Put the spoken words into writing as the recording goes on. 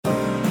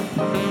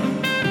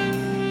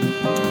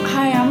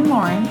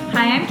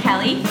I'm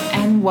Kelly.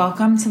 And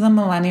welcome to the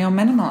Millennial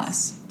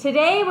Minimalist.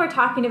 Today we're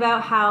talking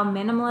about how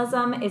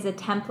minimalism is a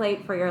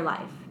template for your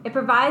life. It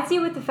provides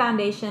you with the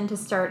foundation to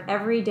start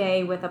every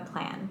day with a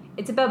plan.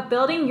 It's about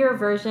building your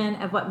version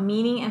of what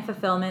meaning and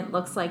fulfillment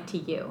looks like to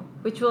you,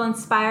 which will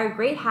inspire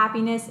great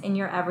happiness in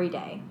your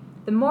everyday.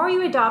 The more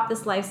you adopt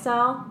this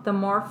lifestyle, the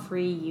more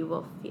free you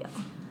will feel.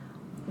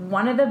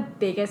 One of the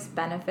biggest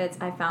benefits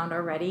I found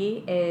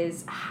already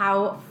is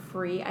how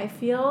free I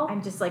feel.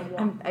 I'm just like,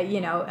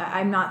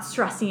 I'm not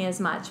stressing as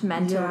much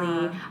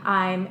mentally. Yeah.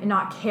 I'm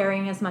not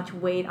carrying as much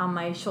weight on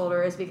my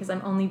shoulders because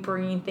I'm only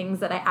bringing things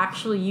that I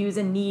actually use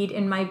and need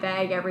in my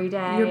bag every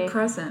day. You're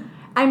present.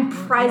 I'm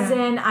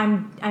present.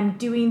 Yeah. I'm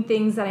doing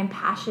things that I'm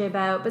passionate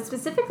about. But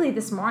specifically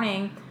this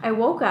morning, I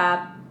woke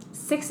up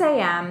 6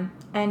 a.m.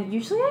 and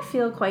usually I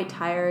feel quite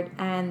tired.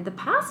 And the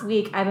past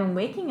week, I've been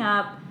waking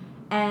up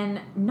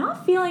and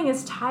not feeling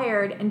as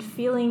tired and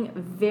feeling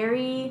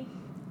very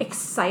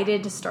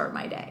excited to start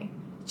my day.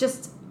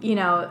 Just,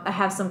 I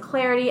have some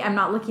clarity. I'm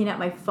not looking at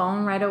my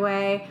phone right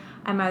away.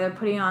 I'm either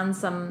putting on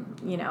some,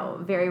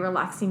 very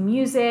relaxing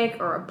music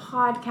or a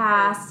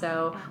podcast.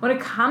 So when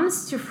it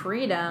comes to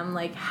freedom,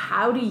 like,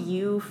 how do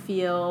you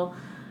feel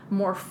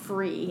more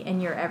free in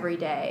your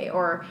everyday?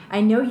 Or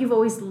I know you've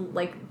always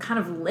kind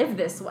of lived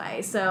this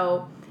way.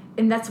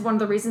 And that's one of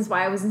the reasons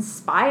why I was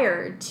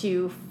inspired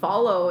to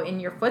follow in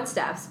your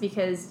footsteps,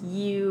 because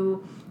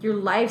your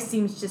life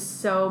seems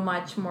just so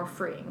much more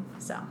freeing.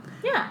 So,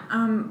 yeah.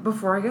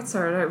 Before I get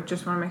started, I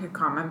just want to make a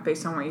comment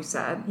based on what you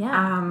said.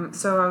 Yeah.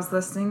 So I was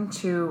listening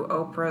to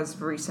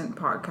Oprah's recent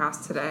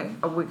podcast today.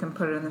 We can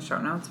put it in the show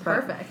notes.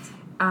 But, Perfect.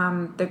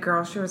 The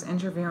girl she was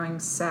interviewing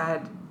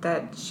said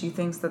that she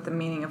thinks that the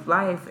meaning of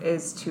life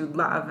is to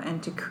love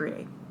and to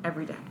create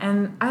every day.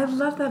 And I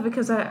love that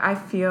because I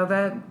feel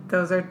that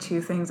those are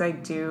two things I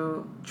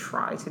do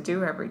try to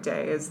do every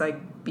day, is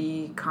like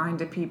be kind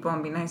to people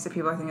and be nice to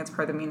people. I think it's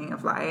part of the meaning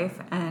of life.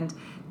 And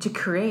to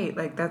create,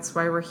 that's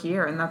why we're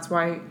here. And that's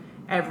why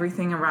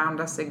everything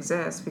around us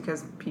exists,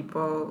 because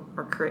people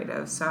are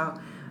creative. So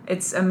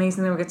it's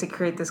amazing that we get to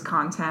create this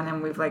content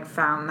and we've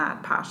found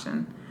that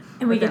passion.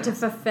 And we get to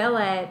fulfill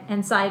it.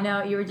 And side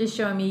note, you were just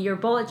showing me your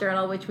bullet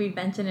journal, which we've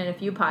mentioned in a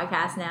few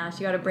podcasts now.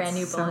 She got a brand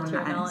new bullet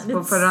journal. And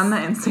we'll put it on the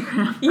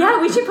Instagram. Yeah,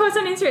 we should post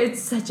on Instagram.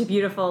 It's such a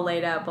beautiful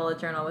laid out bullet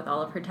journal with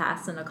all of her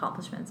tasks and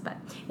accomplishments. But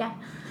yeah.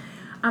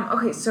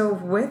 Okay, so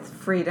with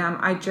freedom,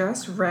 I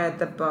just read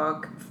the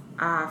book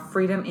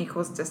Freedom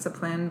Equals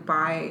Discipline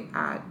by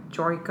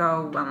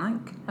Jocko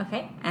Willink.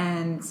 Okay.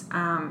 And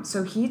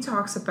so he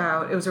talks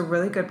about, it was a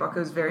really good book. It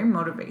was very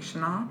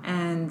motivational.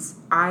 And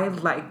I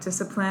like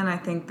discipline. I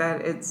think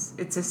that it's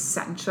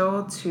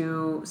essential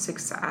to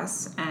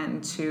success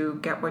and to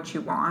get what you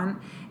want.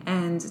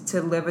 And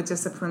to live a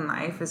disciplined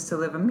life is to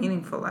live a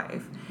meaningful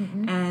life.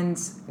 Mm-hmm. And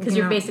because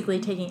you're basically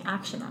taking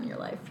action on your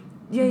life.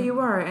 Yeah, you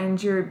are,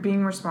 and you're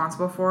being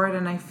responsible for it,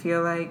 and I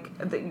feel like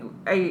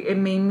it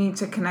made me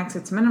to connect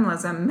it to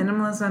minimalism.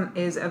 Minimalism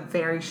is a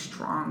very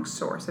strong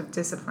source of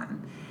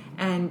discipline,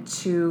 and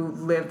to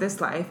live this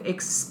life,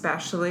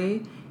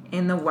 especially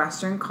in the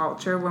Western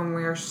culture when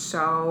we are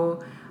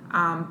so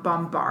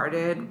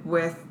bombarded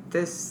with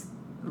this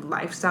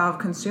lifestyle of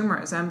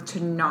consumerism, to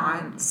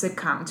not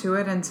succumb to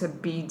it and to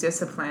be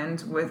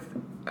disciplined with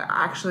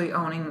actually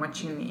owning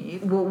what you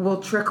need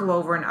will trickle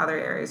over in other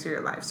areas of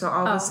your life. So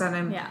all of a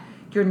sudden,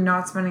 you're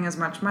not spending as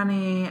much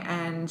money,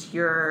 and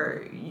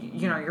your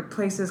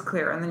place is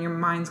clear, and then your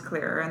mind's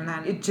clear, and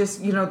then it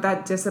just,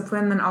 that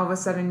discipline, then all of a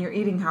sudden you're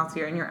eating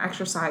healthier and you're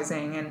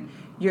exercising, and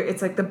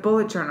it's like the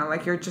bullet journal,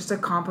 you're just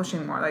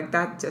accomplishing more.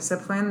 That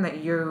discipline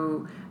that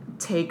you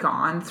take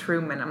on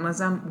through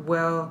minimalism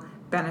will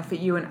benefit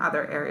you in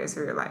other areas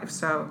of your life.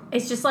 So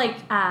it's just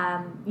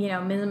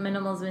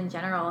minimalism in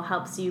general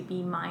helps you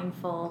be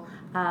mindful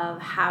of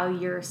how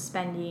you're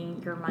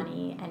spending your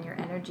money and your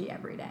energy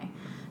every day.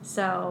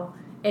 So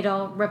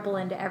it'll ripple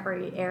into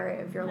every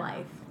area of your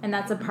life. And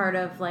that's a part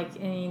of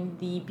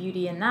the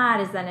beauty in that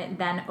is then it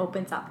then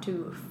opens up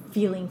to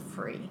feeling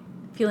free.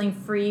 Feeling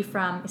free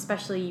from,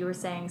 especially you were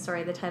saying,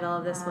 the title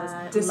of this was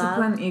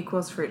Discipline love,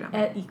 equals freedom.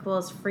 It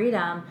equals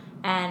freedom.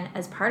 And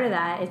as part of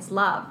that, it's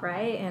love,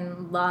 right?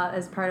 And love,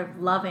 as part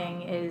of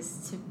loving,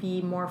 is to be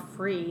more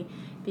free,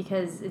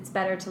 because it's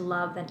better to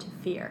love than to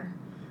fear.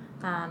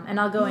 And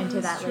I'll go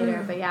into that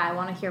later. But yeah, I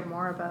want to hear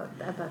more about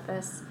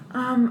this.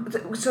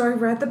 So I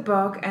read the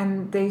book,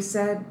 and they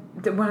said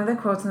that one of the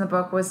quotes in the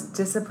book was,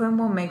 "Discipline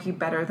will make you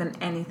better than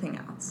anything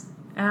else."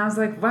 And I was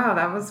like, wow,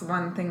 that was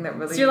one thing that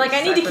really... So you're like,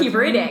 I need to keep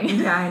reading.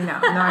 Yeah, I know.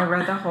 No, I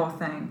read the whole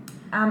thing.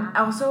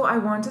 Also, I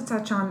want to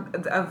touch on,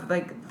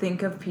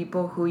 think of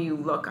people who you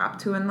look up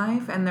to in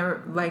life, and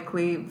they're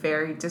likely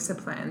very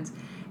disciplined.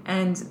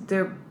 And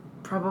they're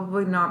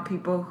probably not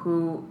people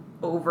who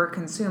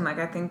overconsume.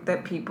 I think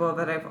that people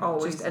that I've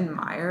always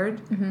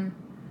admired... Mm-hmm.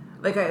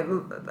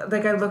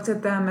 I looked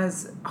at them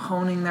as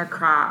honing their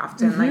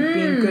craft and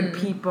being good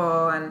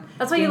people, and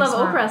that's why you love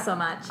Oprah so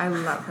much. I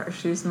love her.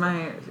 She's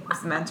my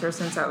mentor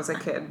since I was a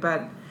kid.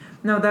 But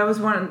no, that was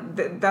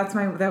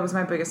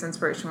my biggest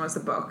inspiration was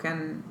the book,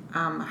 and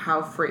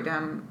how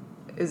freedom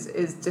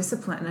is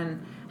discipline,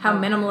 and how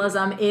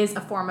minimalism is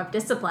a form of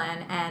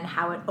discipline, and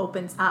how it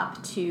opens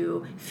up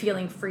to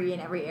feeling free in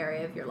every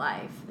area of your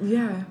life.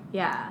 Yeah.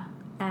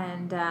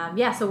 And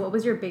so what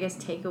was your biggest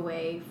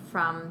takeaway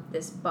from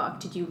this book?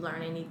 Did you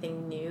learn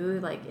anything new,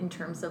 like in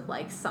terms of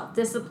like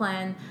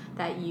self-discipline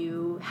that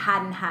you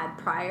hadn't had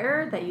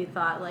prior, that you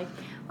thought like,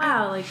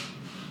 wow, like...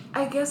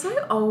 I guess I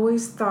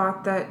always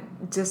thought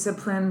that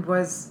discipline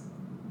was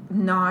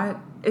not...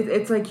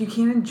 It's like you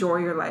can't enjoy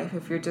your life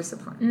if you're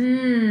disciplined.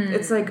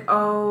 It's like,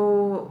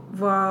 oh,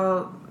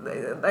 well,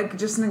 like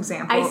just an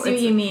example. I see what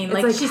you mean.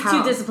 Like she's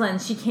too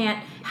disciplined. She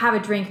can't have a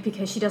drink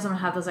because she doesn't want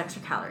to have those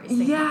extra calories.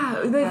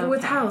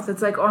 With health,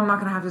 it's like, oh, I'm not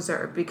going to have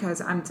dessert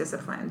because I'm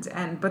disciplined.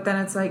 But then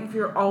it's like, if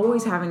you're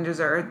always having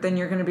dessert, then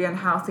you're going to be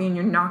unhealthy and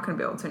you're not going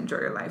to be able to enjoy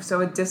your life.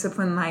 So a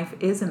disciplined life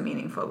is a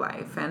meaningful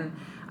life. And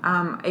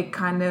it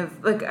kind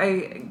of, like,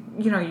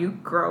 you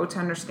grow to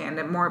understand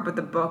it more, but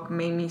the book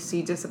made me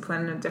see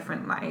discipline in a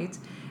different light.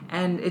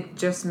 And it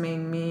just made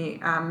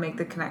me make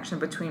the connection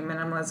between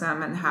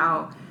minimalism and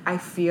how I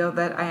feel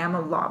that I am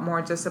a lot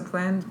more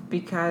disciplined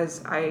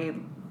because I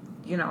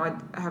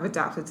have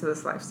adapted to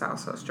this lifestyle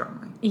so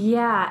strongly.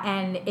 Yeah,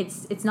 and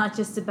it's not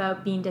just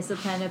about being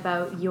disciplined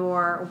about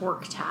your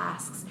work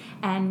tasks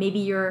and maybe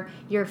your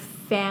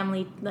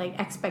family like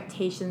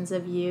expectations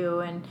of you,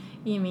 and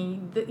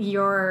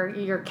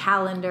your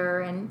calendar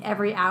and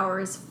every hour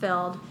is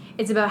filled.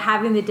 It's about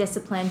having the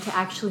discipline to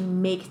actually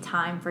make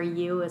time for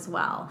you as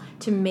well,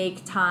 to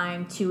make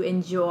time to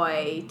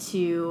enjoy,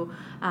 to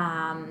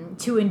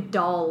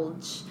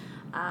indulge.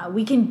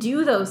 We can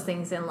do those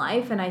things in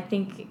life, and I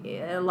think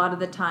a lot of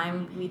the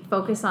time we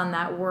focus on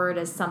that word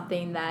as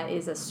something that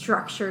is a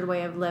structured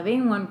way of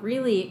living, when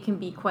really it can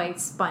be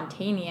quite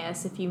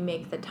spontaneous if you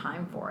make the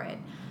time for it.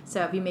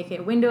 So if you make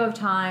a window of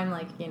time,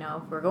 like,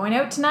 if we're going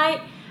out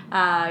tonight,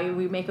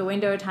 we make a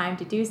window of time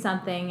to do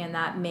something, and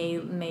that may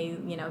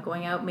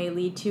going out may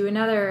lead to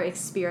another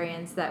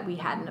experience that we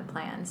hadn't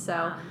planned.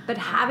 So, but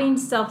having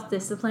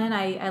self-discipline,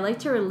 I like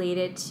to relate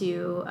it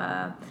to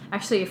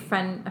actually a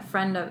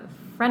friend of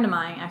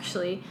mine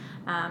actually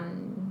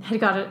had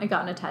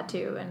gotten a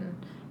tattoo, and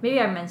maybe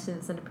I mentioned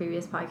this in a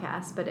previous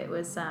podcast, but it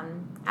was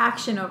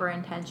action over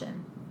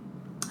intention,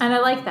 and I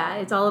like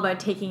that. It's all about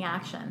taking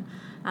action,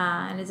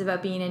 and it's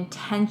about being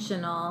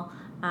intentional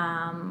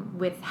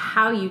with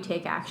how you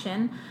take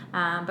action,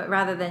 but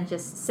rather than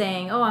just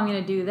saying, oh, I'm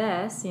going to do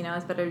this,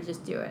 it's better to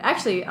just do it.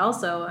 Actually,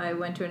 also, I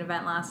went to an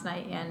event last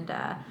night, and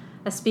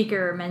a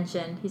speaker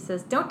mentioned, he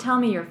says, don't tell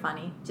me you're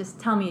funny, just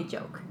tell me a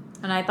joke.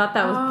 And I thought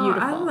that was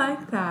beautiful. I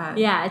like that.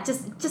 Yeah,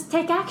 just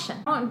take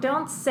action.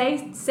 Don't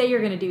say you're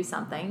going to do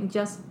something.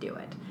 Just do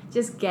it.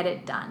 Just get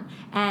it done.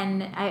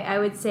 And I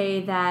would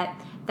say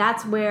that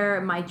that's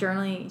where my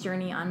journey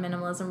on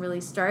minimalism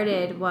really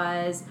started.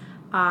 Was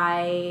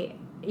I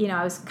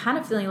was kind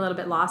of feeling a little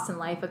bit lost in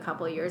life a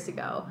couple of years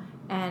ago,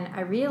 and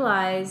I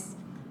realized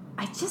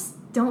I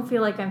just don't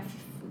feel like I'm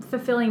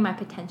fulfilling my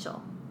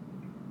potential.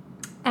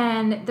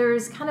 And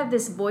there's kind of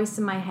this voice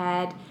in my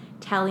head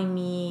telling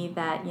me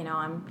that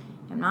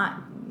I'm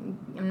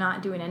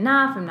not doing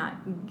enough. I'm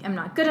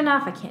not good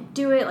enough. I can't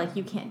do it. Like,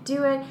 you can't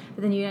do it.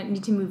 But then you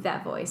need to move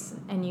that voice,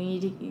 and you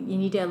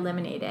need to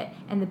eliminate it.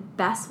 And the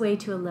best way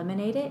to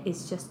eliminate it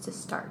is just to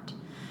start.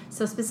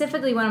 So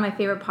specifically, one of my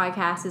favorite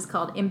podcasts is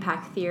called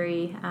Impact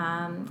Theory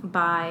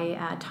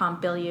by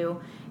Tom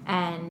Bilyeu.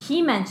 And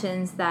he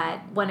mentions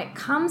that when it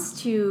comes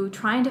to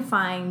trying to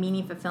find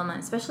meaning,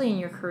 fulfillment, especially in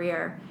your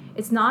career,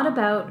 it's not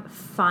about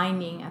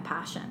finding a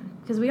passion,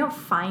 because we don't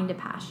find a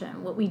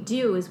passion. What we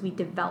do is we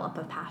develop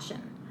a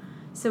passion.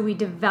 So we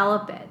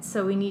develop it.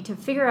 So we need to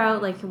figure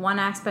out like one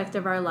aspect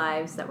of our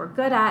lives that we're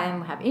good at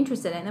and have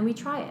interest in it, and then we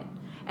try it.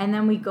 And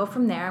then we go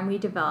from there, and we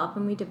develop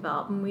and we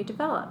develop and we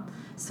develop.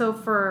 So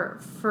for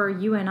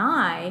you and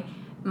I,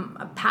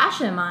 a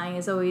passion of mine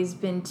has always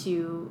been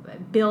to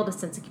build a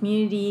sense of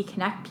community,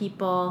 connect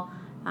people,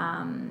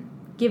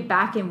 give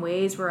back in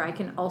ways where I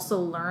can also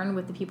learn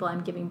with the people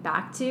I'm giving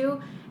back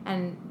to.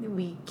 And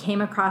we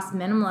came across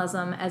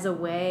minimalism as a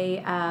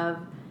way of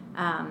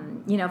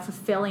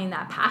fulfilling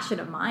that passion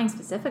of mine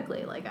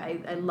specifically. Like,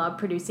 I love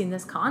producing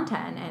this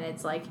content, and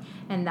it's like,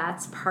 and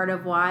that's part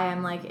of why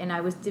I'm like, and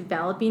I was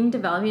developing.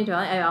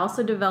 I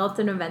also developed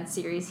an event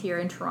series here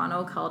in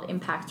Toronto called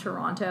Impact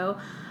Toronto,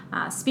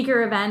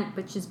 speaker event,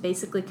 which is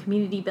basically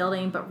community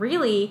building. But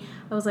really,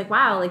 I was like,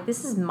 wow, like,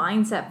 this is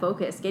mindset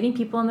focused, getting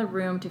people in the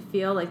room to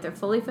feel like they're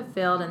fully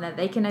fulfilled and that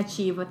they can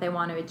achieve what they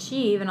want to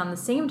achieve. And on the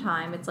same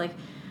time, it's like,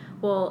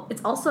 well,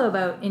 it's also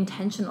about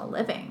intentional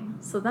living.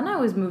 So then I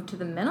was moved to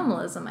the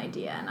minimalism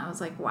idea, and I was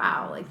like,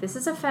 wow, like, this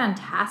is a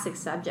fantastic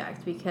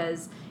subject,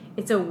 because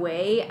it's a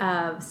way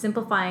of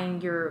simplifying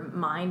your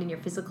mind and your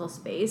physical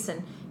space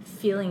and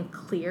feeling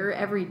clear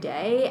every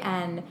day,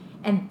 and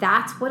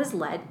that's what has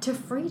led to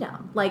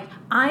freedom. Like,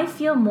 I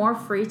feel more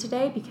free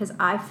today because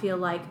I feel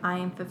like I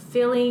am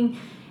fulfilling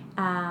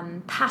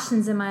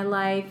passions in my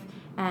life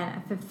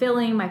and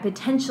fulfilling my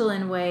potential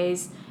in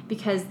ways,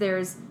 because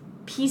there's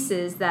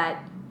pieces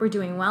that we're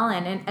doing well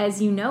in. And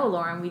as you know,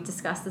 Lauren, we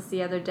discussed this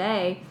the other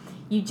day,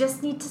 you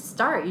just need to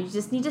start. You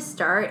just need to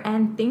start,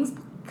 and things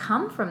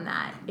come from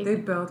that. They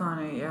build on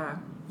it, yeah.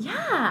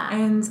 Yeah.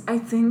 And I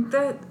think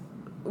that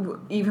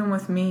even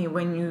with me,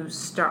 when you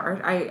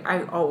start,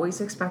 I always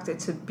expect it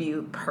to be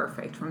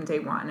perfect from day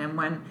one. And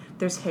when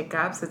there's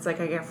hiccups, it's like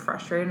I get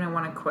frustrated and I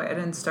want to quit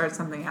and start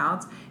something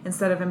else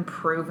instead of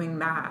improving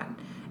that.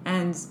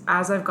 And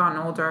as I've gotten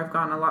older, I've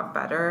gotten a lot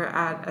better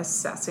at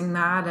assessing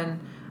that and,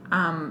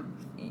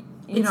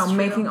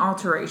 making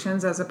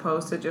alterations as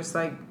opposed to just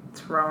like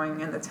throwing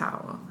in the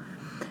towel.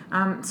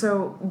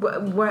 So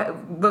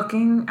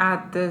looking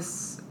at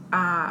this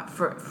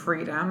for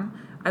freedom,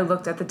 I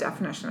looked at the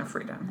definition of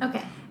freedom.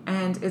 Okay.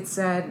 And it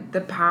said the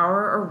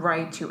power or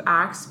right to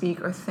act, speak,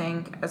 or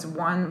think as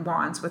one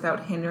wants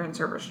without hindrance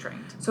or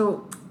restraint.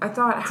 So I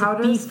thought,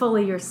 be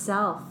fully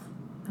yourself.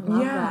 I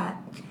love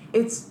that.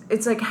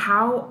 It's like,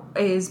 how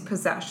is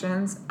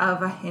possessions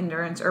of a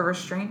hindrance or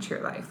restraint to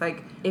your life?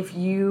 Like, if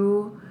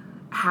you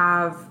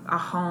have a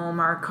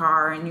home or a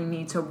car and you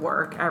need to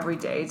work every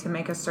day to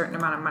make a certain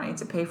amount of money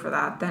to pay for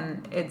that,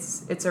 then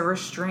it's a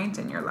restraint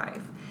in your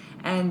life.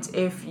 And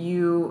if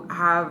you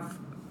have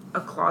a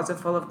closet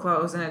full of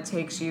clothes and it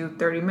takes you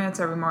 30 minutes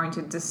every morning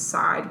to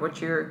decide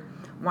what you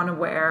want to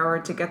wear or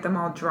to get them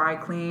all dry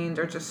cleaned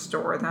or just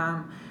store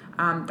them,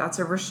 that's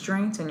a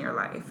restraint in your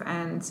life.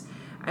 And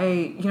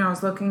I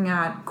was looking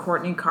at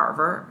Courtney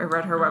Carver. I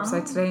read her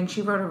website today, and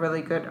she wrote a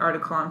really good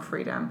article on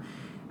freedom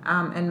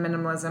and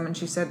minimalism, and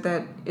she said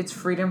that it's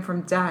freedom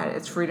from debt,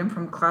 it's freedom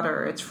from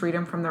clutter, it's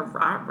freedom from the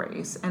rat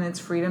race, and it's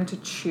freedom to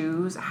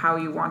choose how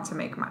you want to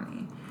make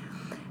money.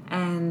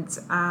 And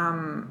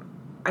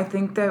I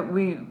think that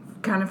we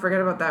kind of forget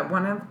about that.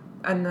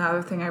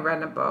 Another thing I read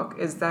in a book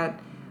is that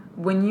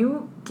when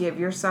you give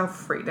yourself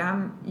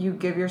freedom, you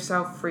give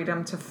yourself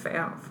freedom to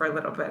fail for a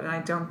little bit. And I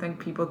don't think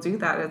people do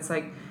that. It's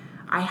like,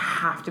 I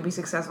have to be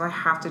successful, I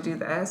have to do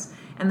this.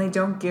 And they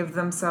don't give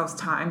themselves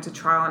time to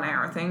trial and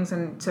error things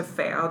and to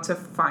fail, to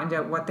find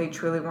out what they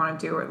truly want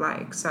to do or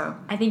like. So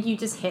I think you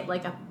just hit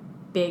like a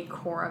big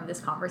core of this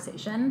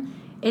conversation.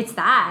 It's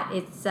that.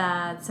 It's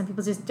some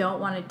people just don't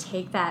want to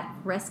take that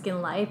risk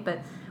in life, but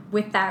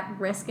with that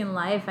risk in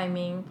life, I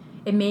mean,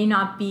 it may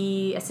not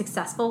be a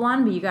successful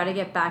one, but you got to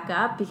get back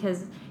up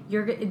because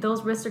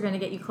those risks are going to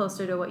get you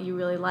closer to what you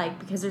really like,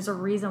 because there's a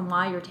reason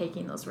why you're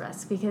taking those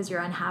risks, because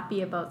you're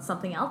unhappy about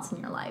something else in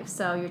your life.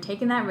 So you're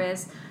taking that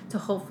risk to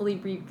hopefully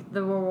reap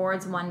the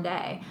rewards one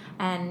day.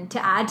 And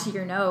to add to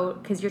your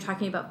note, because you're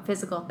talking about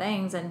physical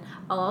things, and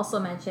I'll also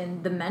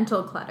mention the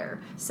mental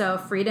clutter. So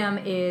freedom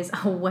is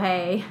a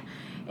way...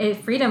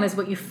 freedom is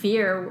what you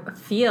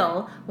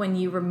feel when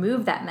you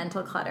remove that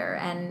mental clutter.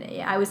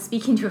 And I was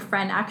speaking to a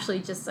friend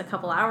actually just a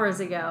couple hours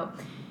ago.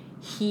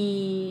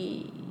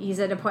 He's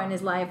at a point in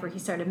his life where he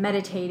started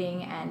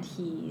meditating, and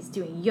he's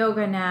doing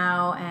yoga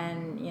now,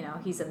 and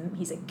he's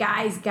a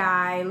guy's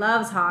guy,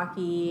 loves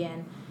hockey,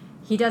 and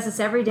he does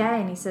this every day,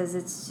 and he says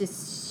it's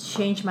just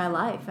changed my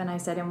life. And I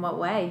said, in what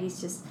way?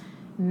 He's just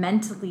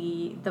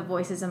mentally, the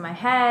voices in my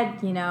head,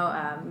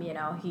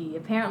 he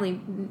apparently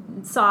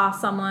saw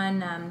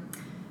someone,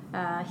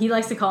 he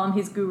likes to call him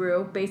his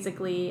guru,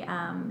 basically,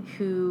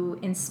 who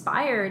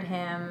inspired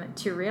him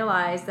to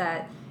realize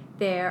that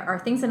there are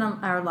things in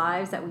our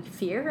lives that we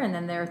fear, and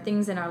then there are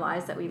things in our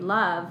lives that we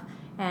love,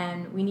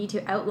 and we need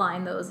to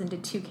outline those into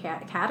two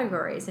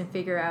categories and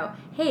figure out,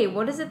 hey,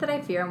 what is it that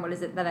I fear and what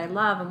is it that I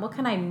love, and what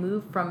can I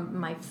move from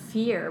my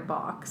fear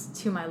box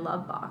to my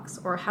love box,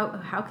 or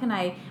how can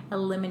I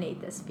eliminate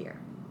this fear?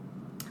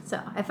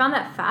 So I found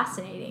that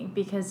fascinating,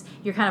 because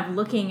you're kind of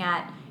looking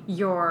at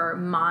your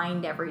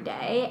mind every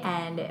day,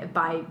 and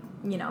by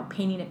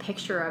painting a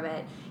picture of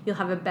it, you'll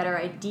have a better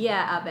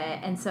idea of it,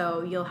 and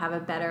so you'll have a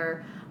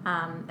better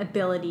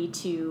ability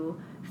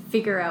to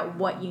figure out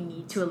what you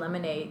need to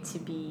eliminate to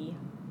be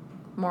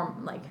more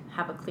like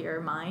have a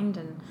clearer mind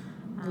and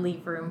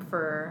leave room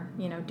for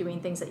doing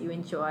things that you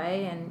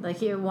enjoy. And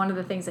like one of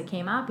the things that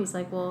came up, he's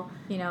like, well,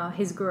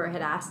 his guru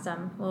had asked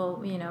him, well,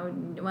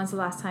 when's the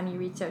last time you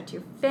reached out to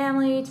your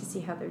family to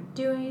see how they're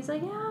doing? He's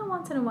like, yeah,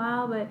 once in a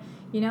while, but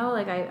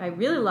I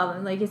really love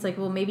them. Like, it's like,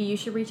 well, maybe you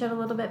should reach out a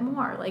little bit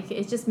more. Like,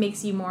 it just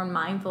makes you more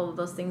mindful of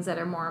those things that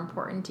are more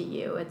important to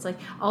you. It's like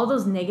all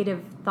those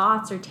negative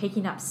thoughts are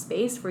taking up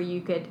space where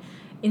you could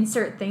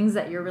insert things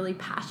that you're really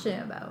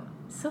passionate about.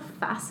 So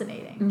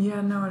fascinating.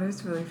 Yeah, no, it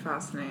is really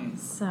fascinating.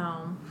 So,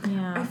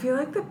 yeah. I feel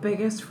like the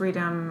biggest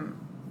freedom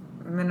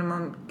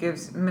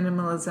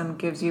minimalism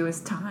gives you is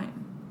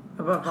time,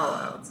 above all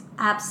else.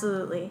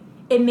 Absolutely.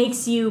 It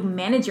makes you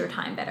manage your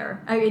time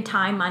better. Your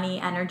time, money,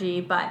 energy,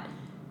 but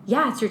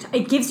yeah, it's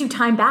it gives you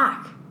time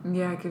back.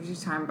 Yeah, it gives you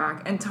time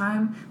back. And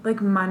time,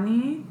 like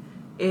money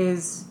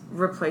is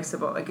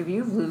replaceable. Like if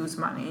you lose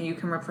money, you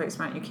can replace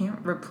money. You can't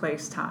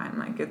replace time.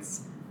 Like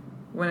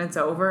when it's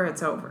over,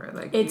 it's over.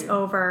 Like it's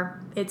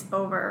over.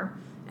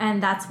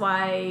 And that's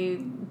why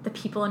the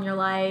people in your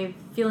life,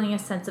 feeling a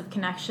sense of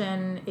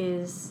connection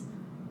is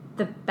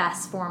the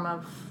best form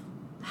of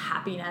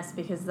happiness,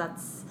 because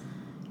that's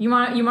you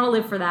want to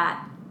live for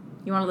that.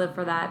 You want to live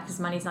for that because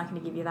money's not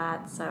going to give you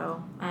that.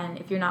 So, and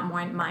if you're not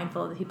more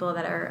mindful of the people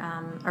that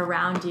are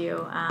around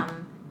you,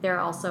 they're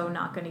also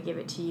not going to give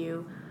it to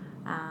you.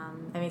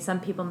 I mean, some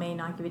people may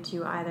not give it to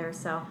you either.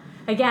 So,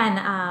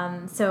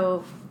 again,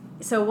 so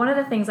one of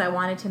the things I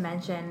wanted to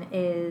mention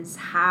is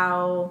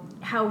how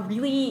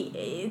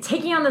really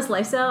taking on this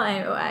lifestyle.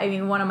 I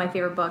mean, one of my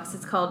favorite books.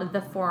 It's called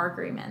The 4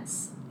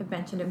 Agreements. I've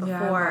mentioned it before.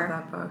 Yeah, I love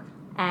that book.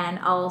 And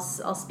I'll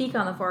speak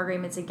on the 4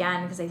 agreements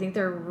again because I think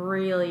they're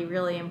really,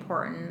 really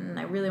important and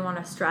I really want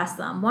to stress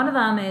them. One of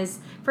them is,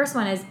 first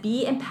one is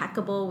be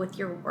impeccable with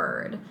your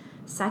word.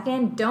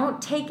 Second,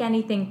 don't take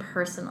anything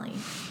personally.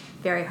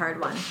 Very hard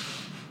one.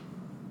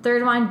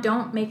 Third one,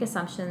 don't make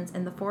assumptions.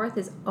 And the fourth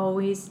is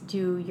always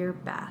do your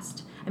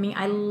best. I mean,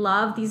 I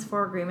love these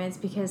 4 agreements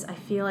because I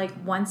feel like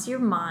once you're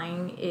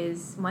living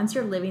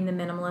the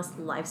minimalist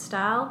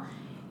lifestyle,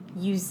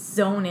 you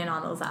zone in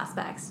on those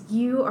aspects.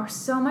 You are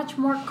so much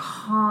more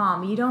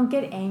calm. You don't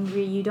get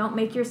angry. You don't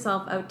make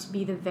yourself out to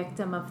be the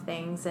victim of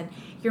things. And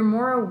you're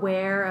more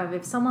aware of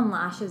if someone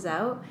lashes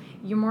out,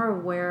 you're more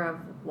aware of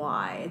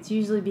why. It's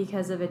usually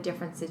because of a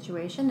different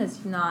situation.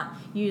 It's not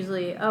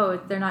usually,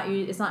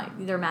 it's not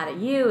they're mad at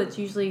you. It's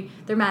usually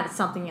they're mad at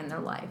something in their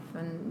life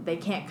and they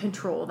can't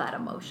control that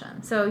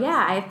emotion. So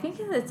yeah, I think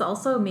it's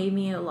also made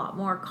me a lot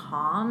more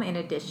calm in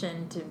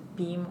addition to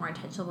being more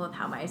intentional with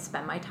how I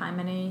spend my time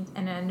and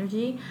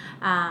energy.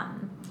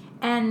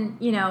 And,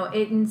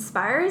 it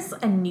inspires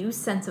a new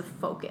sense of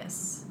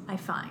focus, I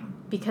find,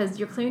 because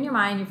you're clearing your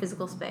mind, your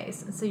physical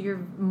space. And so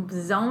you're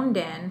zoned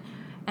in.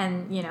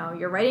 And,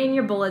 you're writing in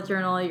your bullet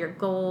journal, your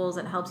goals.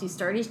 It helps you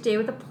start each day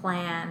with a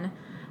plan.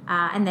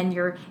 And then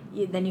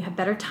you have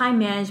better time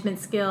management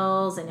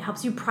skills, and it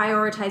helps you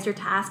prioritize your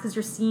tasks because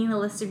you're seeing a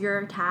list of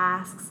your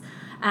tasks.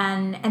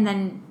 And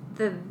then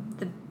the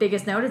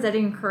biggest note is that it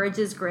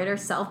encourages greater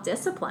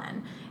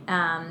self-discipline.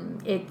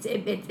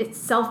 It's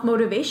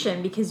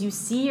self-motivation because you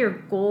see your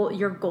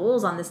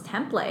goals on this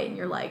template, and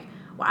you're like,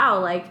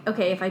 wow, like,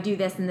 okay, if I do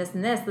this and this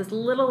and this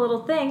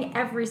little thing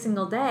every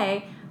single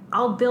day,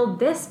 I'll build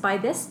this by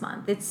this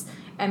month. It's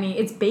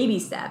baby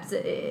steps,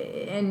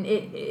 and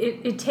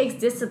it takes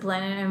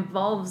discipline and it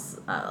involves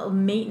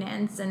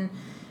maintenance, and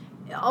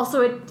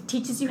also it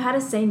teaches you how to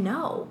say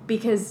no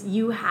because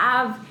you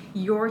have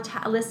your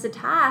list of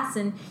tasks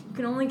and you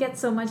can only get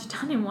so much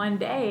done in one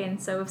day.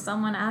 And so if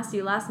someone asks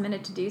you last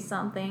minute to do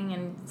something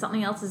and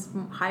something else is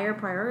higher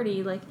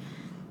priority, like,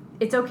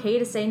 it's okay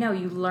to say no.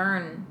 You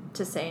learn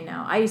to say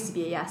no. I used to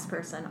be a yes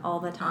person all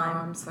the time. Oh,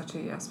 I'm such a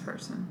yes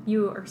person.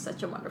 You are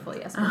such a wonderful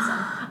yes person.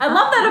 I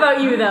love that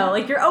about you, though.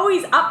 Like, you're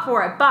always up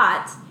for it,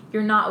 but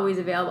you're not always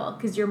available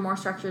because you're more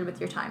structured with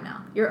your time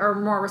now. You're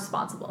more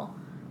responsible.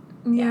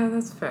 Yeah,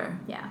 that's fair.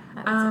 Yeah.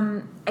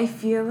 I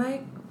feel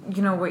like,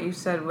 what you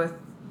said with,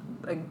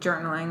 like,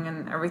 journaling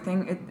and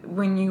everything,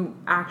 when you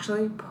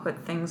actually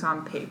put things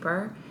on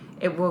paper,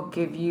 it will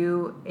give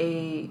you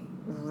a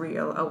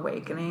real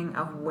awakening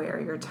of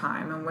where your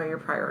time and where your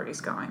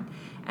priority's going.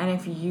 And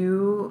if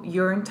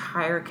your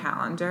entire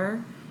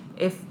calendar,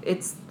 if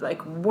it's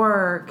like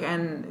work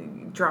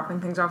and dropping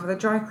things off at the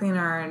dry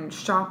cleaner and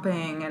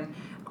shopping and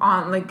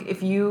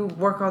if you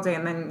work all day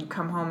and then you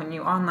come home and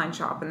you online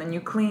shop and then you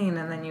clean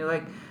and then you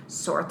like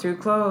sort through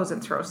clothes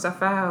and throw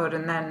stuff out,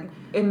 and then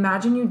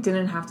imagine you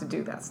didn't have to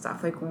do that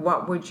stuff. Like,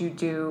 what would you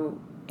do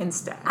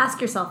instead?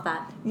 Ask yourself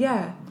that.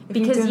 Yeah.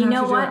 Because you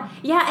know what?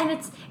 Yeah,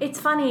 and it's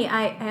funny.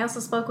 I also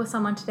spoke with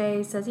someone today.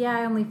 He says, yeah,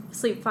 I only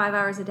sleep 5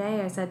 hours a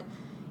day. I said,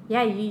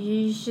 yeah,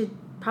 you should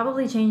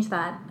probably change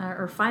that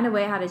or find a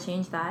way how to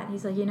change that.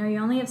 He's like, you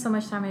only have so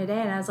much time in a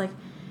day. And I was like,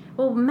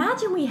 well,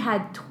 imagine we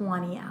had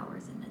 20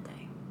 hours in a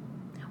day.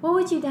 What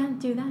would you then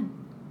do then?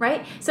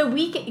 Right? So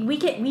we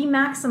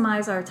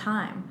maximize our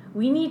time.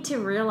 We need to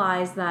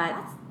realize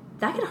that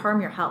could harm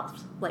your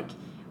health. Like,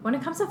 when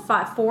it comes to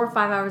 4 or 5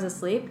 hours of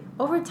sleep,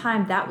 over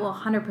time, that will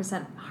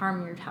 100%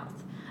 harm your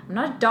health. I'm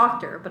not a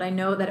doctor, but I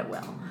know that it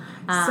will.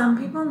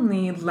 Some people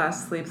need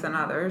less sleep than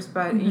others,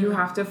 but you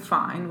have to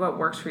find what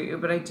works for you.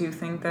 But I do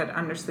think that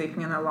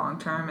undersleeping in the long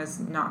term is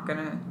not going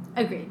to...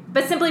 Agreed.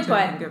 But simply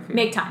put,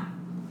 make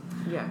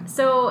time. Yeah.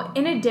 So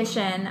in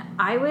addition,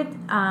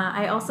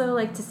 I also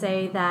like to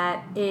say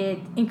that it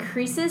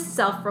increases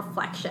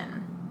self-reflection.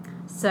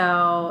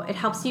 So it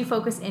helps you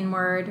focus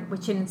inward,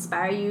 which should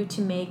inspire you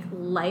to make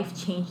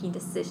life-changing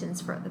decisions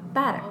for the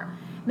better.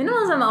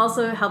 Minimalism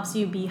also helps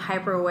you be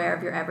hyper-aware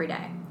of your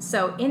everyday.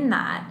 So in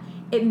that,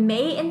 it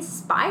may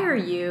inspire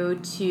you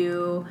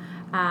to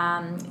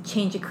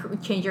change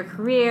your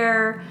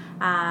career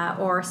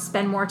or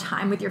spend more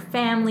time with your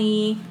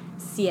family,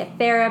 see a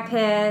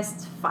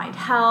therapist, find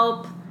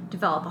help,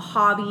 develop a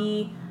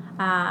hobby.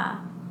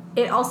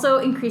 It also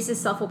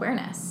increases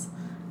self-awareness.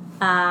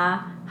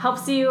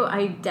 Helps you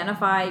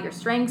identify your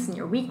strengths and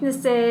your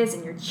weaknesses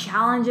and your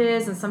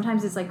challenges, and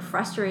sometimes it's like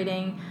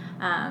frustrating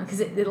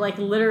because it like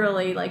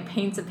literally like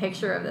paints a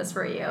picture of this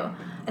for you.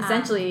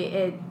 Essentially,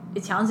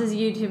 it challenges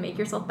you to make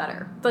yourself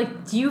better.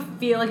 Like, do you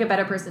feel like a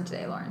better person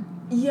today, Lauren?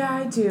 Yeah,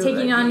 I do.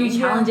 Taking on new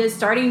challenges,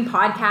 starting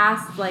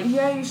podcasts, like...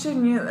 Yeah,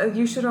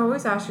 you should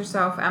always ask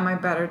yourself, am I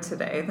better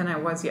today than I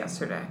was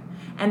yesterday?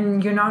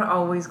 And you're not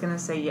always going to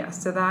say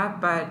yes to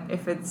that, but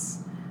if it's,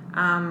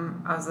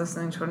 I was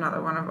listening to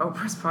another one of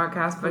Oprah's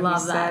podcasts, but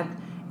Love he that. said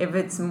if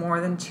it's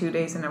more than 2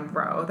 days in a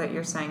row that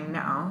you're saying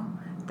no,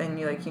 then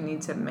you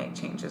need to make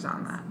changes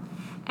on that.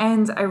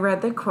 And I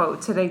read the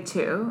quote today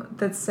too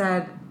that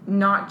said, it's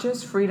not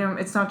just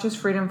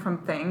freedom from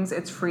things,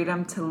 it's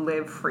freedom to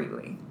live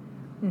freely.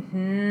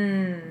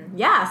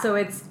 Yeah, so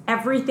it's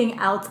everything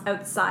else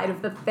outside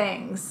of the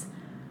things.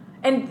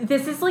 And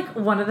this is like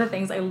one of the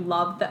things I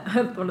love that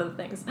I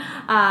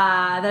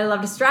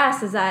love to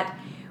stress is that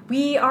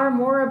we are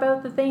more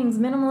about the things.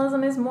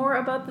 Minimalism is more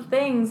about the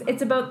things.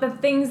 It's about the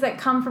things that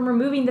come from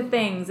removing the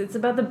things. It's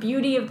about the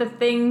beauty of the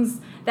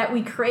things that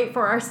we create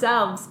for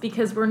ourselves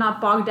because we're not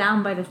bogged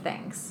down by the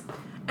things.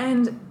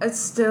 And it's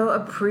still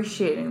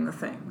appreciating the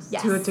things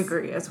to a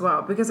degree as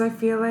well. Because I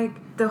feel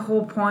like the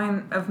whole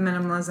point of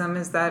minimalism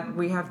is that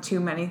we have too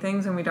many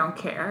things and we don't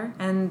care.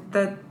 And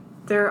that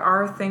there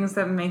are things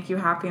that make you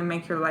happy and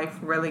make your life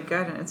really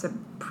good. And it's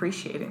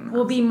appreciating those.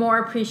 We'll be more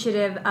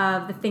appreciative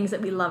of the things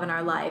that we love in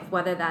our life,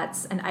 whether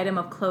that's an item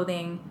of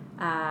clothing,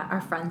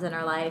 our friends in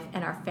our life,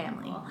 and our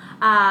family.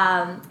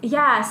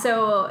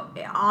 So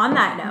on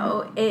that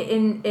note,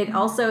 it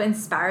also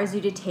inspires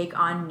you to take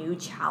on new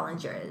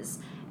challenges.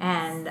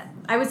 And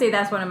I would say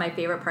that's one of my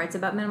favorite parts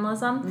about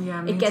minimalism.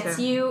 Yeah, me it gets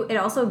too. you.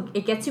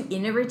 It gets you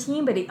in a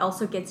routine, but it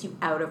also gets you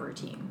out of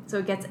routine. So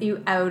it gets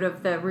you out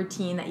of the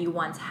routine that you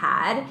once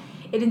had.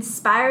 It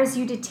inspires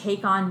you to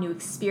take on new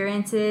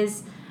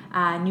experiences,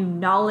 new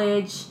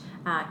knowledge,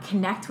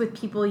 connect with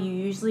people you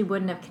usually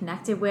wouldn't have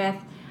connected with,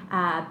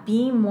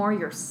 being more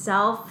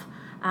yourself.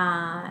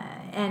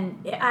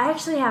 And I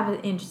actually have an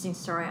interesting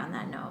story on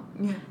that note.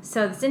 Yeah.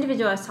 So this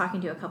individual I was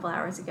talking to a couple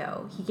hours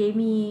ago,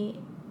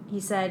 he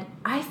said,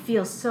 I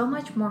feel so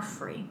much more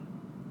free.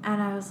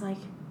 And I was like,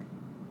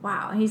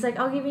 wow. And he's like,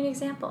 I'll give you an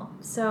example.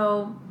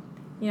 So,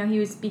 he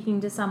was speaking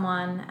to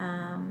someone,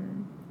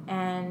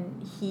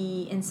 and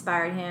he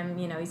inspired him.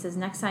 He says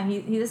next time,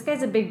 this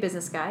guy's a big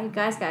business guy,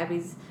 but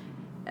he's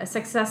a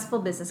successful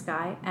business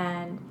guy.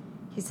 And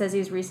he says he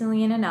was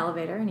recently in an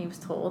elevator, and he was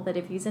told that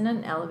if he's in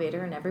an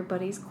elevator and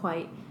everybody's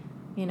quite,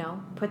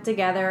 put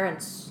together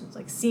and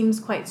seems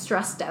quite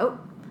stressed out,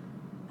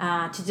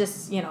 to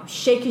just,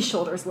 shake his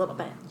shoulders a little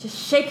bit. Just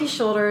shake his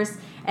shoulders.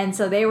 And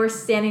so they were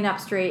standing up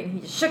straight, and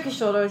he just shook his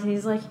shoulders, and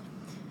he's like,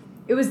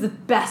 it was the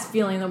best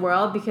feeling in the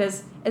world,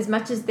 because as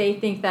much as they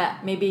think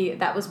that maybe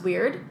that was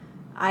weird,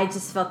 I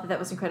just felt that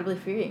was incredibly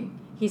freeing.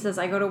 He says,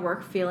 I go to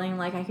work feeling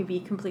like I could be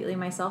completely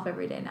myself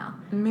every day now.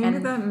 Maybe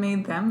that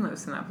made them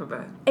loosen up a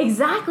bit.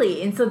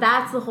 Exactly. And so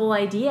that's the whole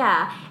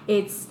idea.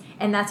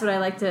 And that's what I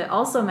like to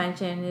also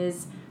mention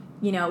is,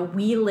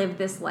 we live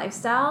this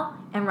lifestyle,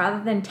 and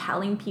rather than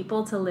telling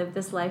people to live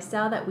this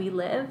lifestyle that we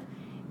live,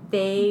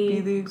 be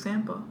the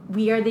example.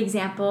 We are the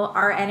example.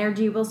 Our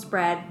energy will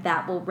spread.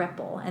 That will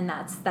ripple, and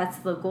that's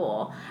the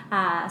goal.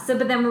 But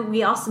then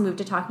we also move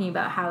to talking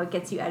about how it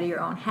gets you out of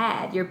your own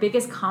head. Your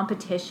biggest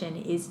competition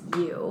is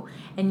you,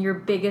 and your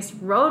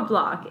biggest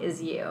roadblock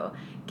is you.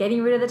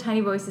 Getting rid of the tiny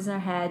voices in our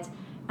head.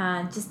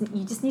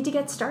 You just need to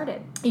get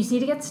started. You just need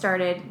to get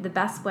started. The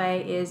best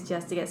way is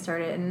just to get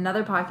started. And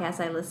another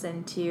podcast I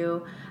listened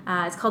to,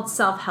 it's called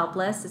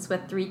Self-Helpless. It's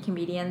with 3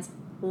 comedians.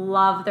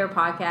 Love their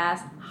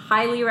podcast.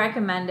 Highly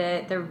recommend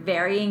it. They're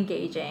very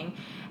engaging.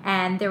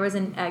 And there was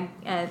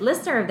a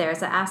listener of theirs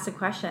that asked a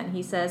question.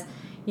 He says,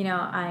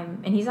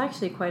 and he's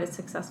actually quite a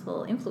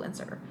successful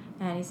influencer.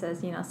 And he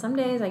says, some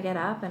days I get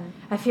up and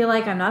I feel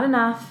like I'm not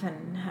enough,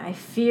 and I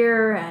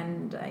fear,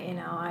 and,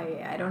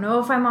 I don't know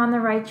if I'm on the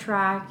right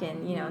track.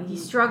 And, he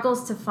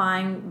struggles to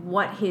find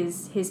what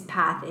his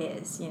path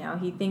is.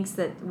 He thinks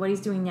that what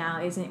he's doing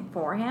now isn't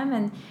for him.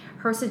 And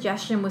her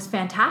suggestion was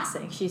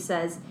fantastic. She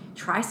says,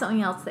 try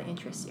something else that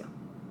interests you.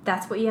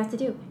 That's what you have to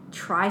do.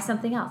 Try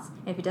something else.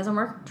 And if it doesn't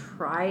work,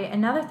 try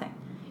another thing.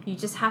 You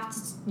just have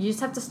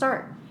to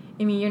start.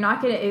 I mean, you're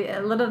not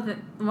gonna.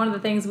 One of the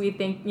things we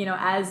think,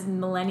 as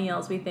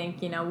millennials, we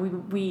think,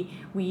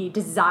 we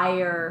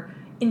desire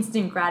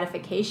instant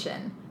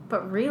gratification,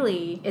 but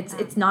really,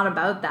 it's not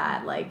about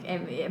that.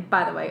 And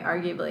by the way,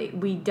 arguably,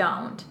 we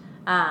don't.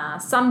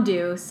 Some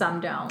do, some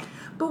don't.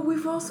 But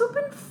we've also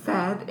been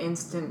fed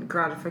instant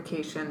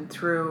gratification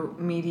through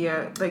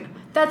media.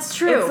 That's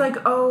true. It's like,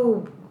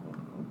 oh,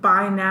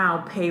 buy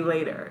now, pay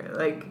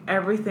later.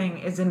 Everything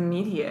is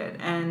immediate,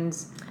 and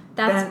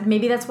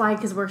maybe that's why,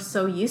 because we're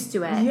so used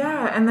to it.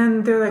 Yeah, and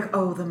then they're like,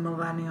 oh, the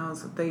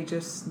millennials, they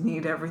just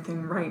need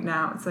everything right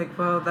now. It's like,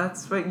 well,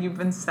 that's what you've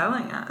been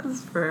selling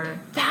us for.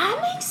 That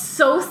makes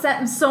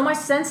so much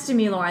sense to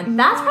me, Lauren.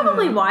 That's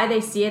probably why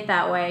they see it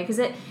that way, because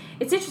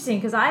it's interesting,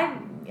 because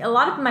a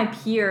lot of my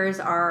peers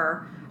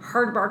are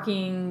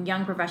hardworking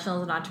young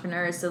professionals and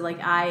entrepreneurs, so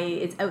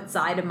it's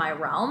outside of my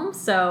realm.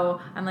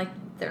 So I'm like,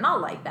 they're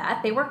not like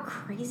that. They work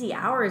crazy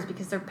hours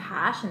because they're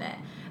passionate.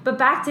 But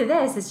back to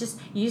this, it's just,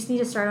 you just need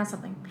to start on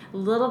something.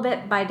 Little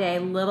bit by day,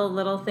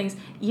 little things.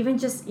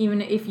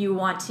 Even if you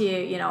want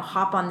to,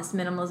 hop on this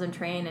minimalism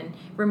train and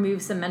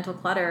remove some mental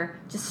clutter,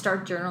 just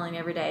start journaling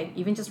every day.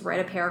 Even just write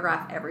a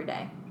paragraph every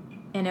day.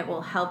 and it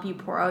will help you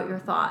pour out your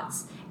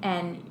thoughts,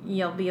 and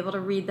you'll be able to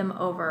read them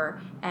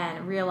over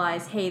and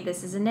realize, hey,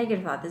 this is a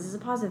negative thought, this is a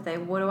positive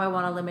thing, what do I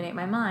want to eliminate in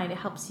my mind? It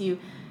helps you,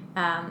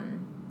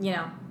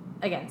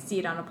 again, see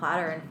it on a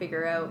platter and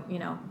figure out,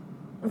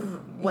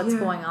 what's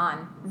going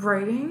on.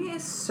 Writing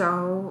is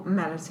so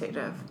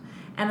meditative.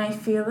 And I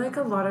feel like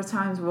a lot of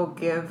times we'll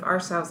give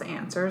ourselves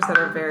answers that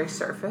are very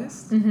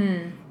surface.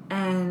 Mm-hmm.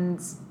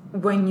 And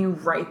when you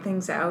write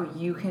things out,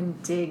 you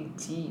can dig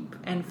deep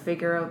and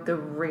figure out the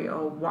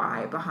real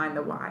why behind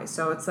the why.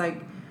 So it's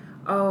like,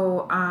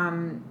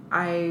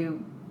 I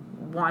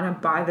want to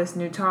buy this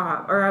new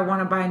top, or I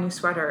want to buy a new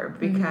sweater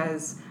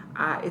because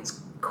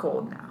it's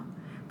cold now.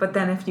 But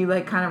then if you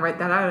like kind of write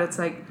that out, it's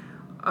like,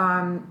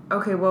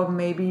 okay, well,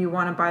 maybe you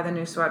want to buy the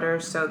new sweater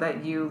so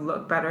that you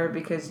look better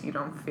because you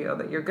don't feel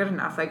that you're good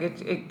enough. Like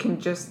it can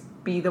just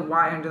be the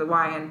why under the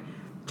why, and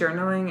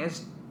journaling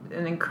is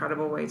an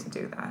incredible way to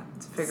do that,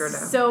 to figure it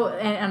out. So,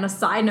 and on a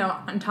side note,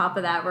 on top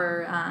of that,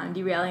 we're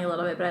derailing a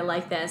little bit, but I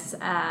like this.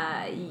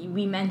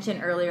 We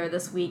mentioned earlier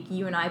this week,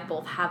 you and I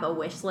both have a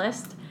wish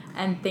list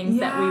and things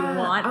that we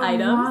want,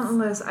 items. Want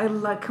list.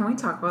 Can we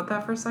talk about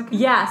that for a second?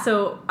 Yeah,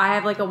 so I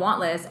have like a want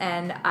list,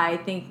 and I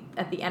think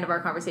at the end of our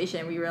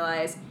conversation, we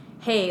realized,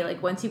 hey,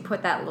 like once you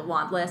put that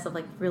want list of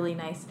like really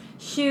nice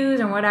shoes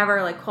or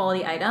whatever, like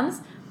quality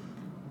items,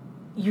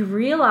 you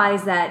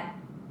realize that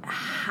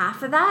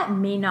half of that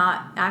may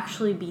not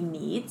actually be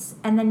needs,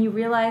 and then you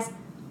realize,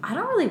 I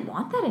don't really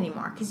want that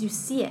anymore, because you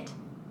see it.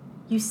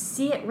 You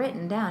see it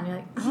written down. You're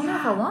like, I don't know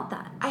if I want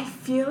that. I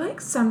feel like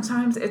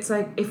sometimes it's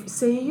like, if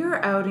say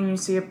you're out and you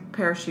see a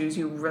pair of shoes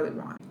you really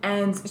want,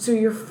 and so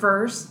your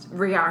first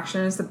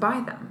reaction is to buy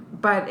them.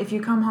 But if you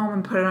come home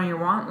and put it on your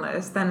want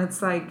list, then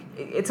it's like,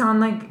 it's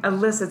on like a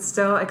list that's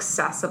still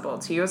accessible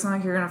to you. It's not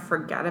like you're going to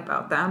forget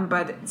about them.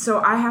 But so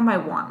I have my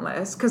want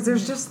list because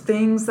there's just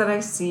things that I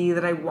see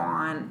that I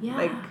want,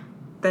 like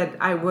that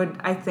I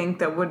would enjoy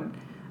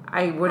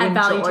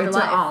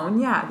to own.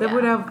 Yeah, that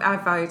would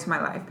add value to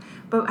my life.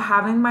 But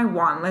having my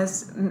want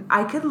list,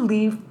 I could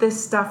leave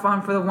this stuff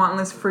on for the want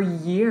list for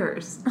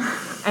years.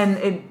 And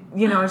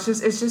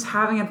it's just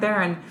having it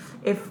there. And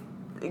if,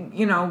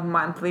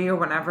 monthly or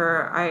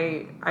whenever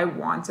I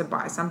want to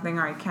buy something,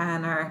 or I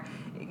can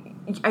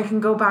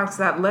go back to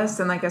that list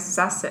and like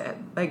assess it.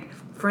 Like,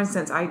 for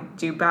instance, I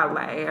do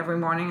ballet every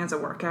morning as a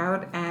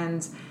workout,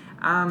 and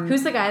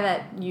who's the guy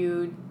that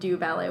you do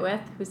ballet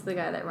with? Who's the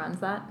guy that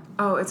runs that?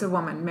 Oh, it's a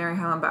woman, Mary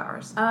Helen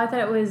Bowers. Oh, I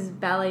thought it was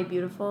Ballet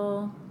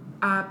Beautiful.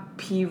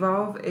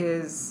 P-Volve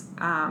is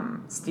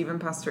Stephen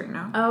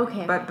Pastorino. Oh,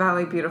 okay. But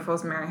Ballet Beautiful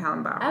is Mary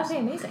Helen Bowers. Okay,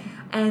 amazing.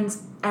 And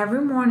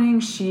every morning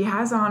she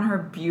has on her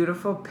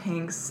beautiful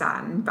pink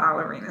satin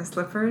ballerina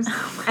slippers.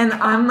 And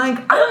I'm like,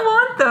 I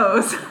want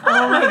those.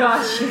 Oh my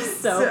gosh, she's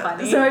so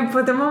funny. So I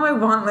put them on my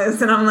want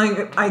list, and I'm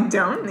like, I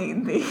don't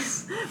need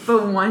these.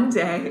 But one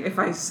day, if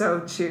I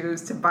so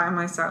choose to buy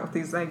myself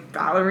these like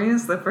ballerina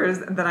slippers,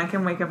 then I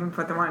can wake up and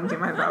put them on and do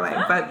my ballet.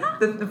 But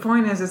the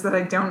point is that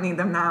I don't need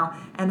them now.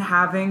 And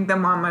having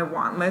them on my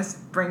want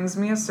list brings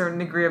me a certain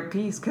degree of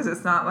peace, because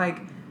it's not like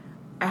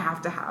I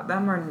have to have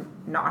them or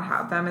not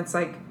have them. It's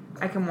like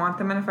I can want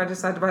them, and if I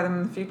decide to buy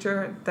them in the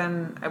future,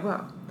 then I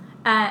will.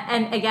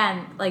 And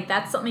again, like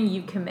that's something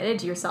you've committed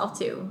to yourself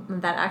to,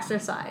 that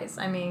exercise.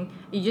 I mean,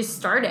 you just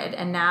started,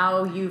 and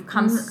now you've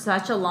come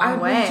such a long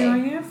way. I've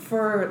been doing it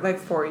for like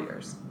 4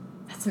 years.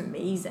 That's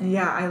amazing.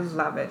 Yeah, I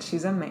love it.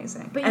 She's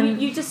amazing. But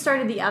you just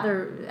started the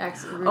other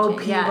routine. Oh,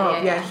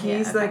 P-Volve. Yeah,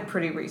 he's like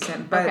pretty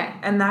recent. But okay.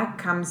 And that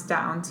comes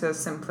down to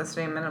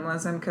simplicity and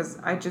minimalism, because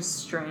I just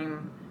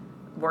stream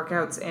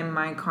workouts in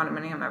my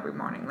condominium every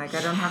morning. Like,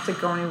 I don't have to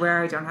go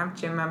anywhere. I don't have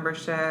gym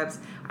memberships.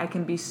 I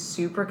can be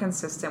super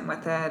consistent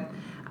with it.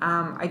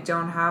 I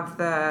don't have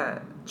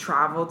the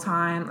travel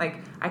time. Like,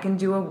 I can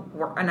do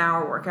an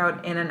hour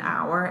workout in an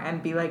hour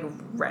and be like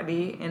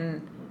ready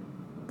in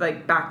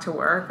like back to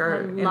work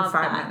or in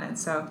 5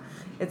 minutes. So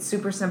it's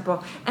super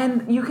simple.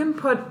 And you can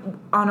put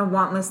on a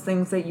want list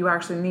things that you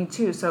actually need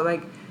too. So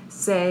like,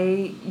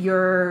 say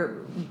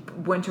your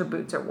winter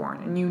boots are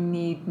worn and you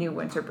need new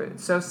winter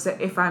boots. So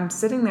if I'm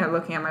sitting there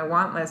looking at my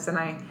want list and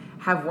I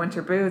have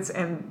winter boots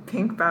and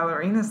pink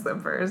ballerina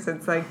slippers,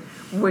 it's like,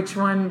 which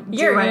one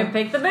You're going to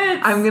pick the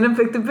boots. I'm going to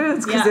pick the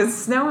boots because it's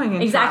snowing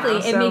in Exactly.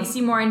 Toronto, it makes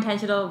you more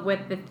intentional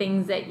with the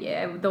things that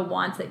the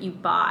wants that you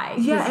buy.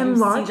 Yeah, and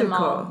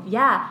logical.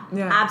 Yeah,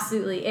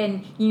 absolutely.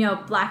 And,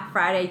 Black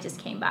Friday just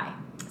came by.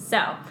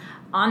 So,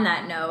 on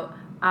that note,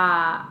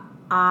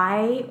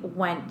 I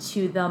went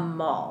to the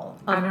mall.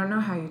 I don't know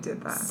how you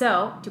did that.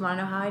 So, do you want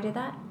to know how I did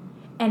that?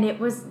 And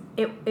it was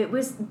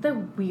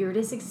the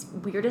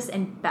weirdest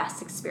and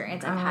best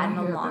experience I've had in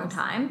a long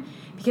time,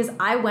 because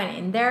I went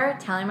in there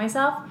telling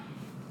myself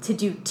to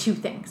do two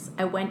things.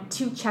 I went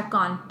to check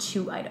on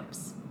 2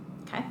 items.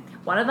 Okay,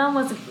 one of them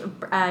was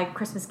a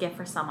Christmas gift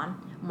for someone.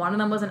 One of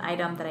them was an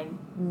item that I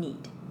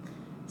need.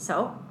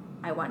 So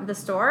I went to the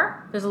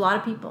store. There's a lot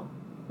of people.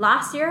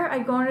 Last year,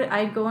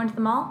 I'd go into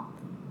the mall,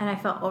 and I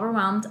felt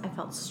overwhelmed. I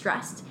felt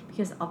stressed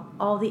because of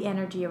all the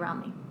energy around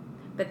me.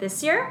 But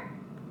this year,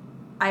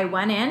 I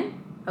went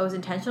in I was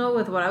intentional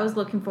with what I was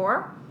looking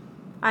for.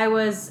 I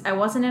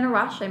wasn't in a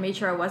rush. I made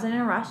sure I wasn't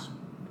in a rush.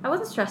 I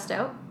wasn't stressed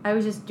out. I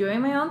was just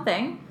doing my own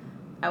thing.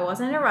 I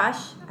wasn't in a rush.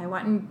 I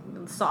went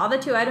and saw the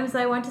 2 items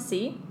that I went to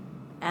see,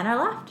 and I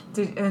left.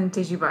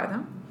 Did you buy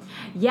them?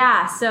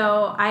 Yeah,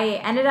 so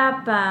I ended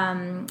up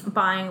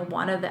buying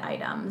one of the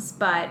items,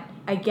 but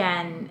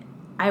again,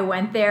 I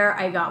went there,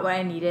 I got what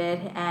I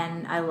needed,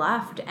 and I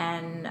left,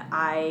 and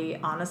I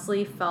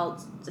honestly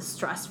felt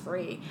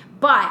stress-free.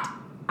 But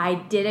I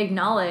did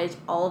acknowledge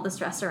all of the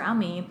stress around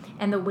me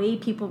and the way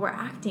people were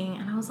acting,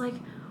 and I was like,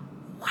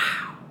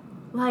 wow,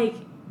 like,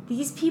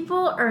 these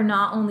people are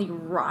not only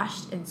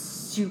rushed and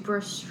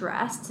super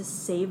stressed to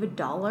save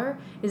 $1.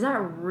 Is that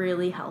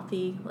really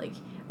healthy? Like,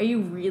 are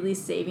you really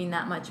saving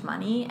that much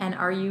money? And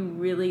are you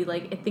really,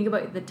 like, think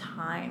about the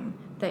time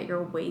that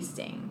you're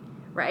wasting,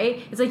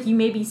 right? It's like you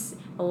maybe,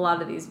 a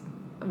lot of these,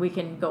 we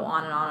can go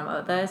on and on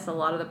about this, a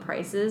lot of the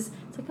prices,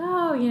 it's like,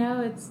 oh, you know,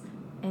 it's,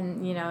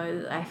 and, you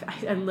know,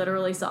 I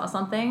literally saw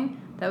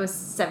something that was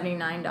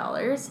 $79.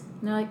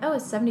 And they're like, oh,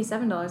 it's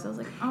 $77. I was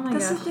like, oh my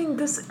gosh. That's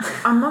the thing.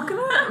 I'm not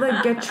gonna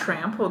like get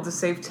trampled to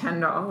save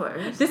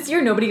 $10. This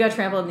year, nobody got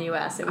trampled in the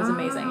U.S. It was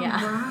amazing.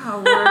 Yeah.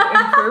 Wow,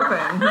 we're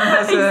improving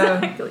as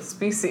a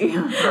species.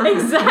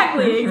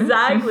 Exactly.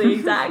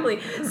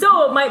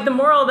 So the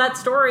moral of that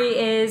story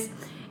is,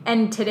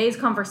 and today's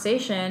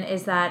conversation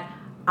is that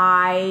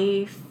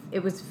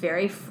it was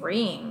very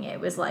freeing. It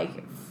was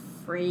like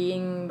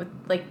freeing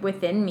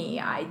within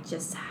me. I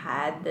just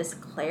had this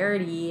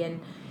clarity,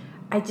 and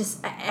I just,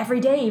 every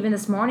day, even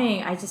this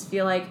morning, I just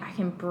feel like I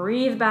can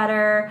breathe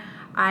better.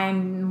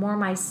 I'm more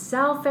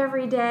myself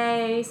every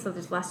day, so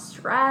there's less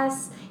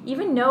stress.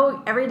 Even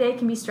though every day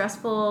can be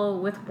stressful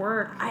with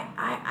work,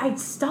 I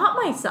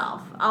stop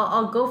myself.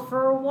 I'll go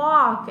for a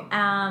walk.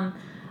 I'll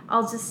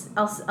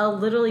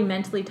literally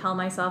mentally tell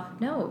myself,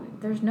 no,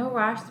 there's no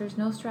rush, there's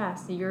no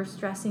stress. You're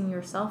stressing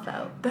yourself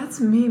out. That's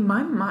me.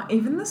 My mind,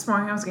 even this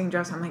morning I was getting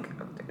dressed, I'm like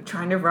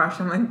trying to rush.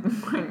 I'm like,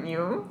 when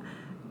you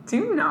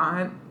do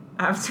not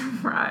have to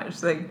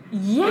rush. Like,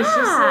 yeah. It's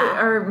just like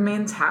our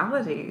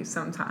mentality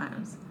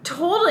sometimes.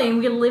 Totally. And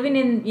we're living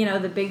in, you know,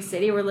 the big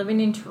city. We're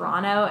living in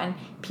Toronto, and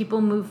people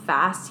move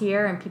fast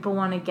here, and people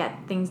want to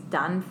get things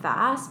done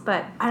fast.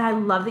 And I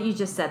love that you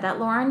just said that,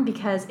 Lauren,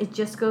 because it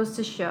just goes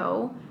to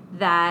show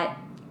that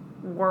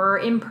we're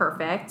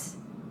imperfect.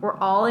 We're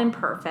all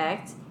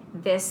imperfect.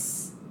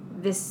 This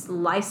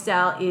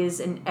lifestyle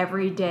is an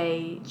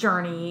everyday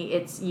journey.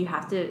 It's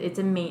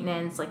a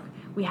maintenance. Like,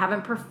 we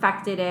haven't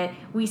perfected it.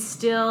 We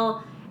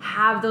still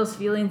have those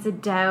feelings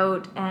of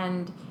doubt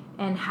and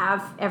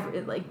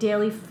have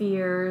daily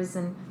fears.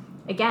 And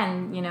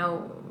again, you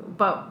know,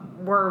 but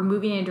we're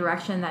moving in a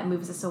direction that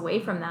moves us away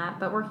from that,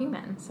 but we're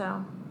human.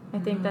 So I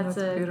think that's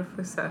a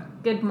beautifully said.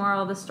 Good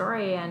moral of the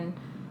story. And,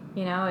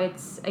 you know,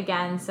 it's,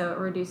 again, so it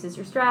reduces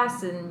your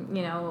stress, and,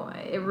 you know,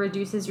 it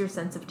reduces your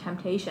sense of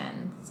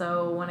temptation.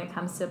 So when it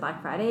comes to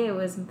Black Friday, it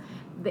was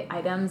the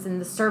items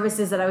and the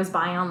services that I was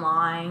buying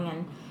online,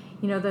 and,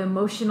 you know, the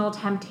emotional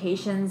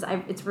temptations,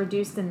 it's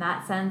reduced in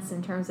that sense,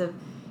 in terms of,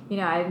 you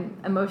know, I'm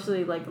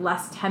emotionally, like,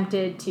 less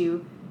tempted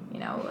to, you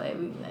know,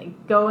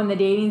 like go in the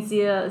dating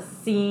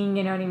scene,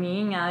 you know what I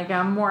mean? Like,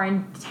 I'm more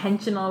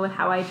intentional with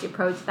how I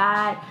approach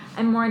that.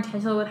 I'm more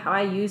intentional with how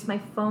I use my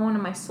phone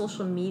and my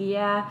social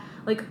media.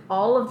 Like,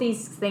 all of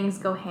these things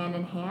go hand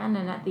in hand,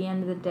 and at the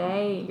end of the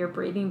day, you're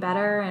breathing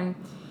better, and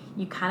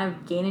you kind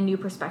of gain a new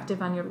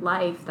perspective on your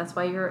life. That's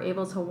why you're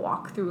able to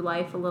walk through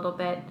life a little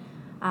bit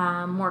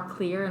more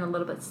clear and a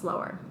little bit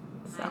slower.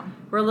 So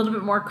we're a little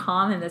bit more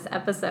calm in this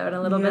episode,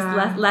 a little bit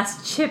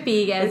less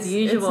chippy as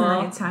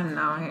usual. It's nighttime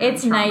now.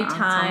 It's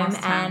nighttime,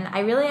 and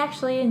I really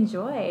actually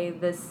enjoy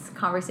this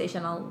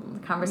conversation level.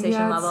 It's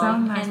so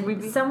nice.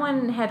 And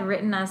someone had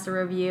written us a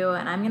review,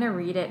 and I'm going to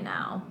read it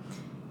now.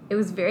 It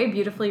was very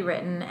beautifully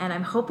written, and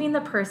I'm hoping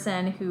the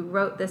person who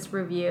wrote this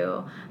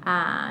review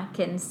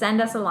can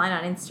send us a line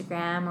on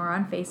Instagram or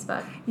on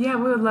Facebook. Yeah,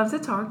 we would love to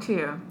talk to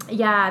you.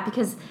 Yeah,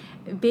 because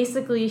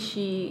basically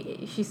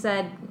she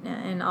said,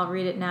 and I'll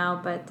read it now,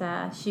 but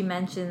she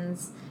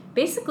mentions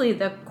basically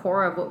the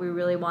core of what we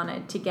really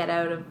wanted to get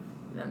out of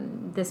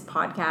this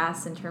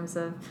podcast in terms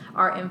of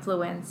our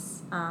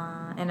influence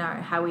and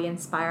how we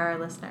inspire our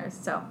listeners.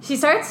 So she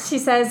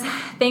says,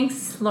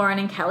 thanks, Lauren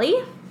and Kelly.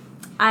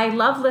 I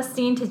love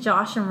listening to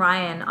Josh and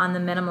Ryan on The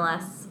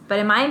Minimalists, but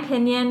in my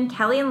opinion,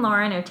 Kelly and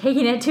Lauren are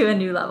taking it to a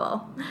new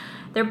level.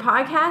 Their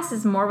podcast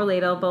is more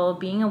relatable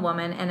being a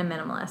woman and a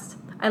minimalist.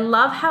 I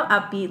love how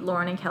upbeat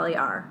Lauren and Kelly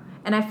are,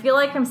 and I feel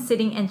like I'm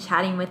sitting and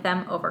chatting with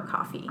them over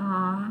coffee.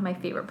 My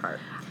favorite part.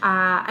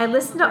 I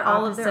listened to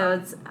all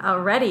episodes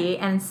already,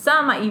 and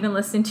some I even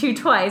listened to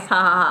twice. Ha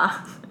ha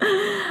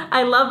ha.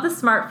 I love the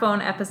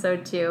smartphone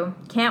episode too.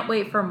 Can't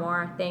wait for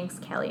more. Thanks,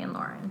 Kelly and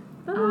Lauren.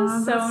 That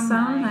was so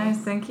nice.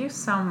 Thank you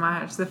so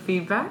much. The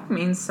feedback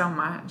means so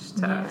much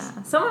to us.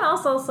 Someone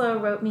else also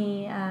wrote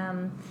me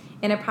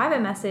in a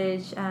private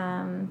message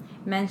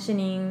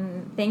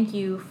mentioning thank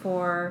you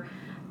for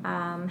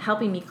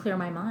helping me clear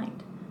my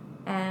mind.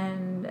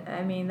 And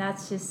I mean,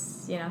 that's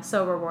just,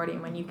 so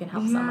rewarding when you can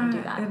help someone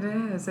do that. It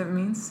is. It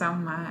means so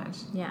much.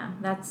 Yeah,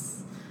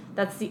 that's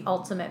the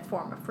ultimate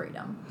form of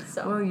freedom.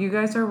 So well, you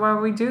guys are why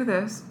we do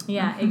this.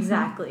 Yeah,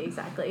 exactly.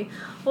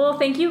 Well,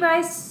 thank you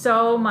guys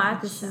so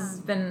much. This has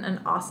been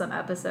an awesome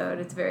episode.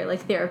 It's very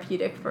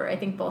therapeutic for, I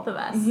think, both of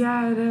us.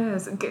 Yeah, it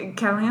is.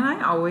 Kelly and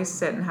I always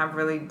sit and have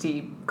really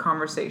deep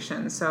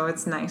conversations, so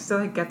it's nice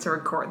to get to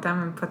record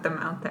them and put them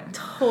out there.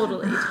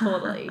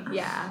 Totally.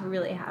 Yeah,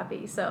 really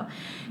happy. So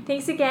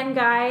thanks again,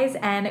 guys,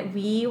 and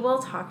we will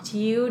talk to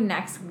you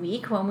next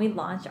week when we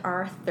launch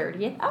our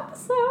 30th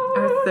episode.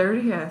 Our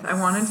 30th. I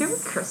want to do a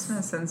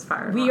Christmas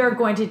inspired. We are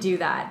going to do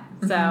that.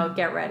 So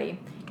get ready.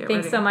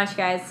 Thanks so much,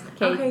 guys.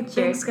 Okay,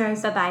 thanks,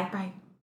 guys. Bye-bye. Bye.